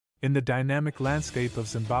In the dynamic landscape of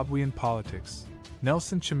Zimbabwean politics,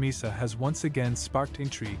 Nelson Chamisa has once again sparked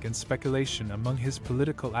intrigue and speculation among his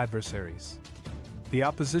political adversaries. The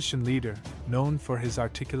opposition leader, known for his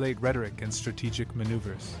articulate rhetoric and strategic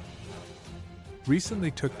maneuvers,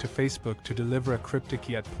 recently took to Facebook to deliver a cryptic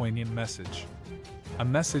yet poignant message. A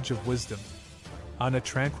message of wisdom. On a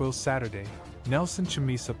tranquil Saturday, Nelson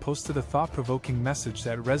Chamisa posted a thought-provoking message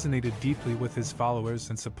that resonated deeply with his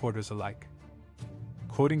followers and supporters alike.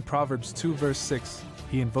 Quoting Proverbs 2 verse 6,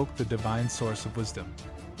 he invoked the divine source of wisdom.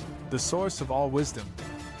 The source of all wisdom.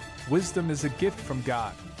 Wisdom is a gift from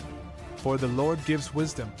God. For the Lord gives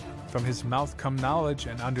wisdom, from his mouth come knowledge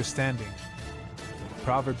and understanding.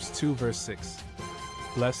 Proverbs 2 verse 6.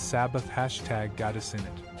 Blessed Sabbath #Goddess in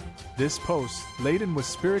it. This post, laden with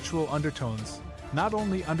spiritual undertones, not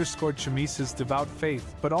only underscored Chamisa's devout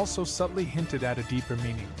faith but also subtly hinted at a deeper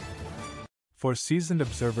meaning. For seasoned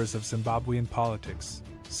observers of Zimbabwean politics,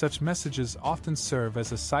 such messages often serve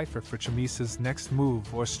as a cipher for Chamisa's next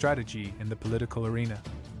move or strategy in the political arena.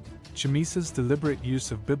 Chamisa's deliberate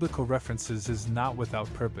use of biblical references is not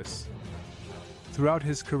without purpose. Throughout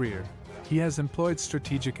his career, he has employed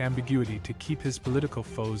strategic ambiguity to keep his political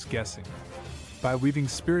foes guessing. By weaving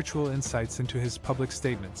spiritual insights into his public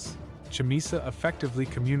statements, Chamisa effectively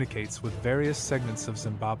communicates with various segments of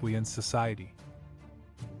Zimbabwean society,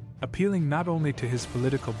 appealing not only to his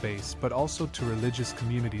political base but also to religious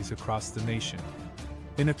communities across the nation.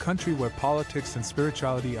 In a country where politics and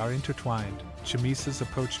spirituality are intertwined, Chamisa's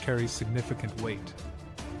approach carries significant weight.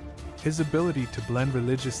 His ability to blend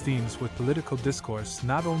religious themes with political discourse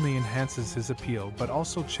not only enhances his appeal but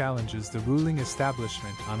also challenges the ruling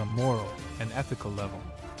establishment on a moral and ethical level.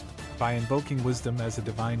 By invoking wisdom as a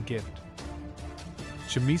divine gift,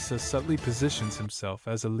 Chamisa subtly positions himself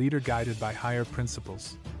as a leader guided by higher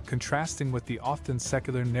principles, contrasting with the often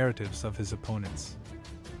secular narratives of his opponents.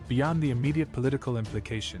 Beyond the immediate political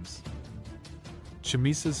implications,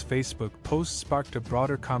 Chamisa's Facebook post sparked a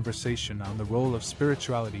broader conversation on the role of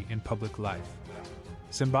spirituality in public life.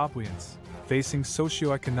 Zimbabweans, facing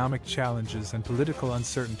socioeconomic challenges and political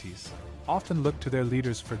uncertainties, often look to their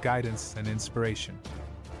leaders for guidance and inspiration.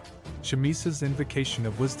 Chamisa's invocation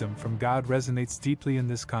of wisdom from God resonates deeply in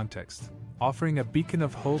this context, offering a beacon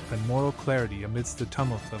of hope and moral clarity amidst the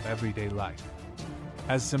tumult of everyday life.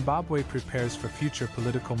 As Zimbabwe prepares for future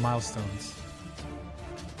political milestones,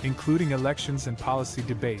 including elections and policy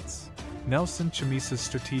debates, Nelson Chamisa's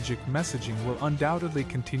strategic messaging will undoubtedly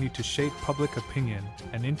continue to shape public opinion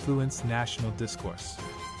and influence national discourse.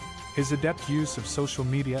 His adept use of social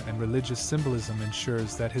media and religious symbolism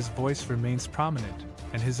ensures that his voice remains prominent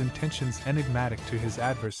and his intentions enigmatic to his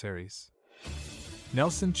adversaries.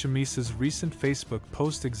 Nelson Chamisa's recent Facebook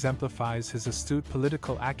post exemplifies his astute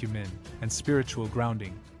political acumen and spiritual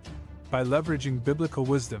grounding. By leveraging biblical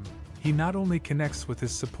wisdom, he not only connects with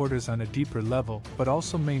his supporters on a deeper level but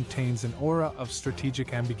also maintains an aura of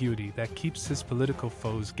strategic ambiguity that keeps his political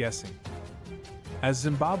foes guessing. As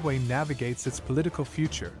Zimbabwe navigates its political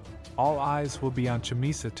future, all eyes will be on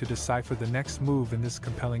Chamisa to decipher the next move in this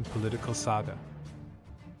compelling political saga.